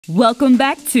Welcome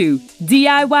back to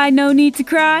DIY No Need to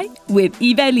Cry with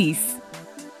Ivelisse.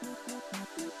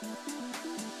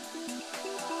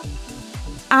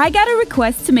 I got a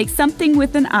request to make something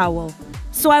with an owl,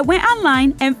 so I went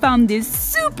online and found this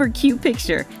super cute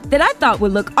picture that I thought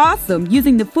would look awesome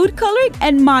using the food coloring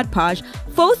and Mod Podge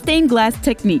faux stained glass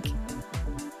technique.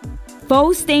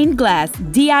 Faux stained glass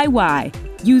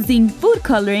DIY using food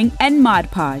coloring and Mod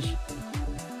Podge.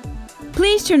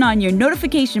 Please turn on your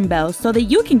notification bell so that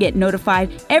you can get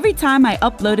notified every time I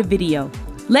upload a video.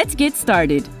 Let's get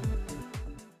started.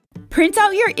 Print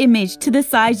out your image to the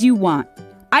size you want.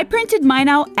 I printed mine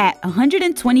out at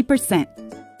 120%.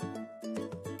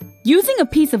 Using a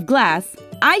piece of glass,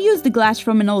 I used the glass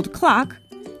from an old clock.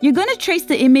 You're going to trace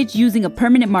the image using a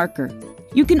permanent marker.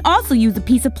 You can also use a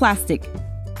piece of plastic.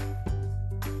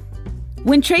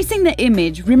 When tracing the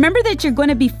image, remember that you're going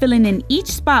to be filling in each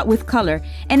spot with color,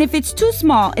 and if it's too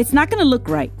small, it's not going to look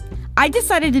right. I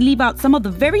decided to leave out some of the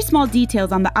very small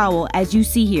details on the owl as you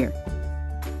see here.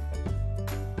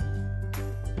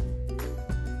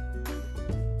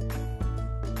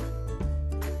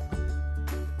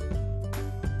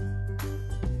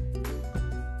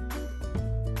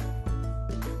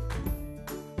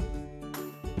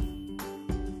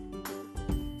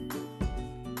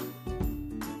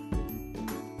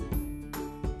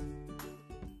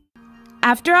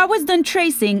 After I was done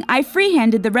tracing, I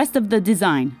freehanded the rest of the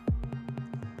design.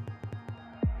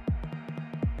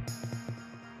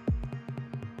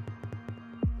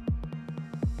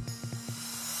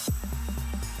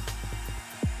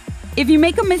 If you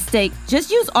make a mistake,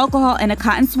 just use alcohol and a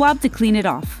cotton swab to clean it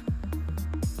off.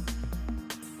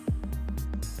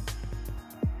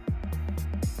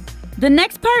 The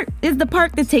next part is the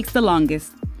part that takes the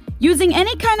longest. Using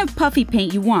any kind of puffy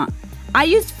paint you want. I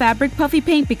used fabric puffy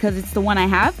paint because it's the one I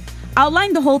have.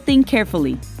 Outline the whole thing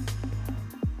carefully.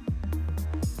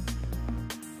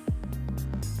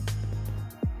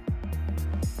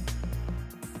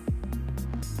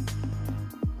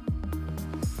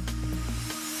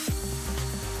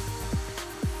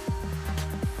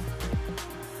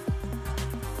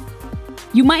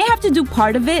 You might have to do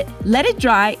part of it, let it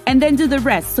dry, and then do the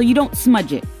rest so you don't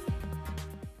smudge it.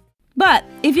 But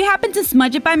if you happen to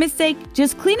smudge it by mistake,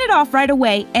 just clean it off right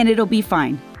away and it'll be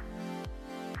fine.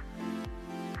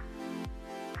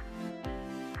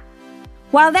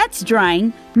 While that's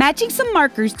drying, matching some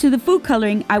markers to the food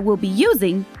coloring I will be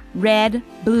using, red,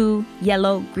 blue,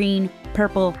 yellow, green,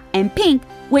 purple, and pink,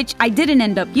 which I didn't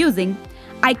end up using,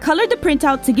 I colored the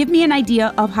printout to give me an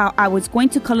idea of how I was going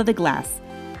to color the glass.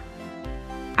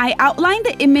 I outlined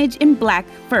the image in black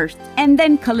first and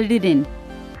then colored it in.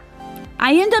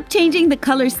 I end up changing the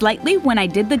color slightly when I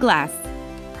did the glass.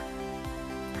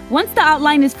 Once the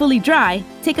outline is fully dry,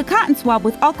 take a cotton swab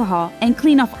with alcohol and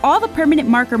clean off all the permanent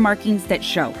marker markings that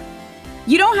show.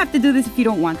 You don't have to do this if you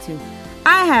don't want to.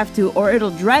 I have to, or it'll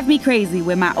drive me crazy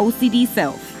with my OCD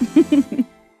self.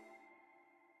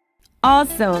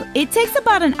 Also, it takes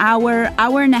about an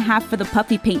hour and a half for the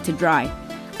puffy paint to dry.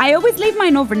 I always leave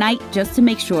mine overnight just to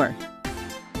make sure.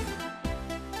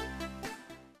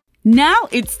 Now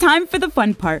it's time for the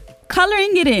fun part,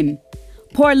 coloring it in.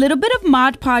 Pour a little bit of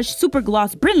Mod Podge Super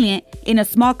Gloss Brilliant in a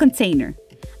small container.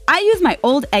 I use my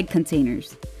old egg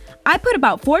containers. I put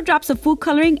about 4 drops of food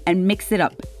coloring and mix it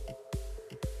up.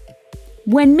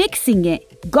 When mixing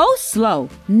it, go slow,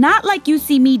 not like you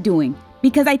see me doing,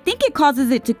 because I think it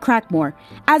causes it to crack more,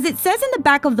 as it says in the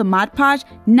back of the Mod Podge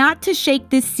not to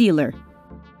shake this sealer.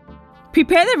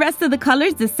 Prepare the rest of the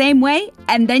colors the same way,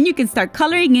 and then you can start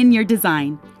coloring in your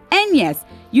design. And yes,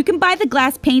 you can buy the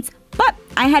glass paints, but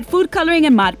I had food coloring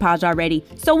and Mod Podge already,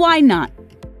 so why not?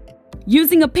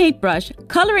 Using a paintbrush,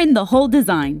 color in the whole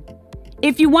design.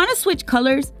 If you want to switch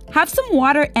colors, have some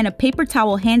water and a paper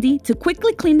towel handy to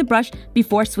quickly clean the brush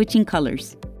before switching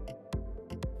colors.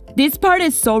 This part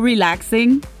is so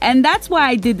relaxing, and that's why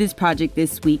I did this project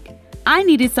this week. I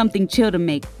needed something chill to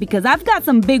make because I've got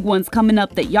some big ones coming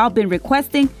up that y'all been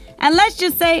requesting, and let's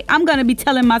just say I'm gonna be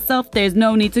telling myself there's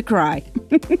no need to cry.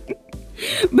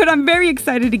 But I'm very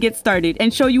excited to get started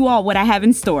and show you all what I have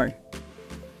in store.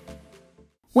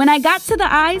 When I got to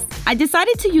the eyes, I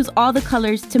decided to use all the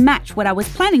colors to match what I was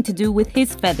planning to do with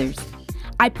his feathers.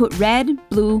 I put red,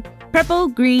 blue, purple,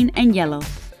 green, and yellow.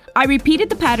 I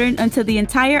repeated the pattern until the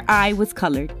entire eye was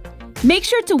colored. Make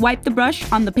sure to wipe the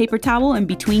brush on the paper towel in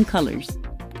between colors.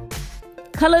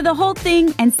 Color the whole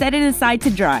thing and set it aside to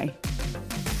dry.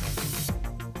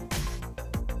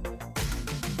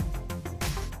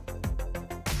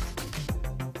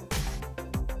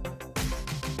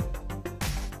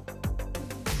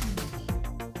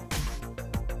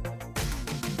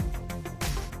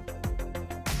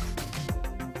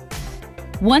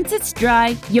 Once it's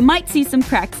dry, you might see some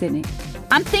cracks in it.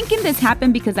 I'm thinking this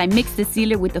happened because I mixed the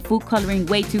sealer with the food coloring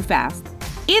way too fast.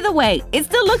 Either way, it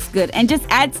still looks good and just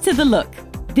adds to the look.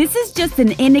 This is just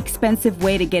an inexpensive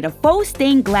way to get a faux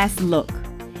stained glass look.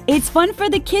 It's fun for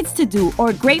the kids to do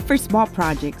or great for small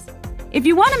projects. If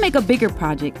you want to make a bigger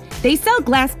project, they sell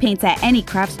glass paints at any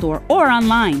craft store or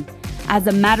online. As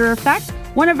a matter of fact,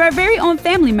 one of our very own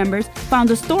family members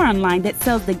found a store online that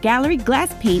sells the gallery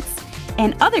glass paints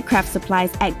and other craft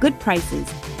supplies at good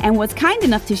prices and was kind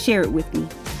enough to share it with me.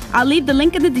 I'll leave the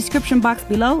link in the description box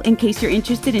below in case you're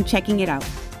interested in checking it out.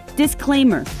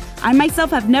 Disclaimer: I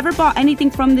myself have never bought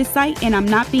anything from this site and I'm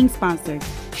not being sponsored.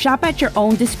 Shop at your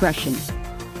own discretion.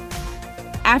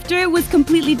 After it was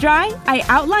completely dry, I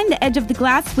outlined the edge of the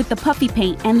glass with the puffy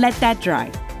paint and let that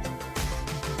dry.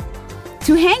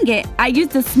 To hang it, I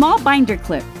used a small binder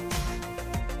clip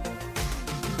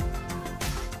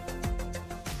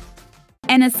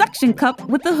and a suction cup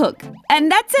with a hook,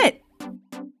 and that's it!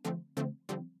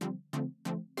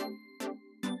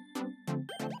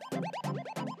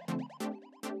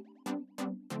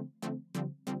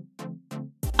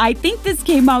 I think this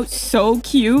came out so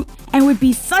cute and would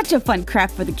be such a fun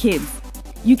craft for the kids.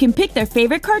 You can pick their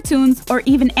favorite cartoons or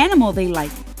even animal they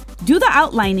like. Do the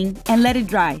outlining and let it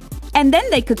dry, and then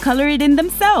they could color it in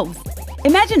themselves.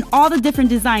 Imagine all the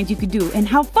different designs you could do and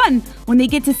how fun when they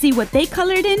get to see what they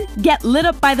colored in get lit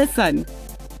up by the sun.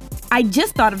 I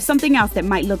just thought of something else that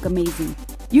might look amazing.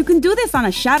 You can do this on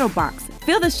a shadow box.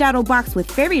 Fill the shadow box with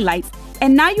fairy lights,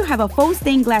 and now you have a faux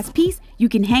stained glass piece you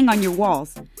can hang on your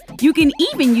walls. You can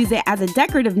even use it as a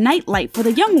decorative night light for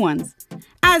the young ones.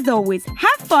 As always,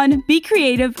 have fun, be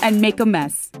creative, and make a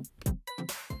mess.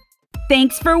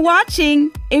 Thanks for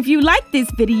watching! If you liked this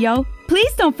video,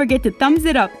 please don't forget to thumbs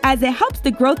it up as it helps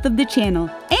the growth of the channel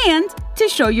and to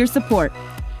show your support.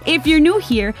 If you're new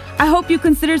here, I hope you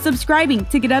consider subscribing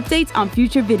to get updates on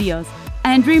future videos.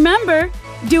 And remember,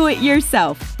 do it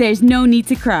yourself. There's no need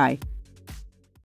to cry.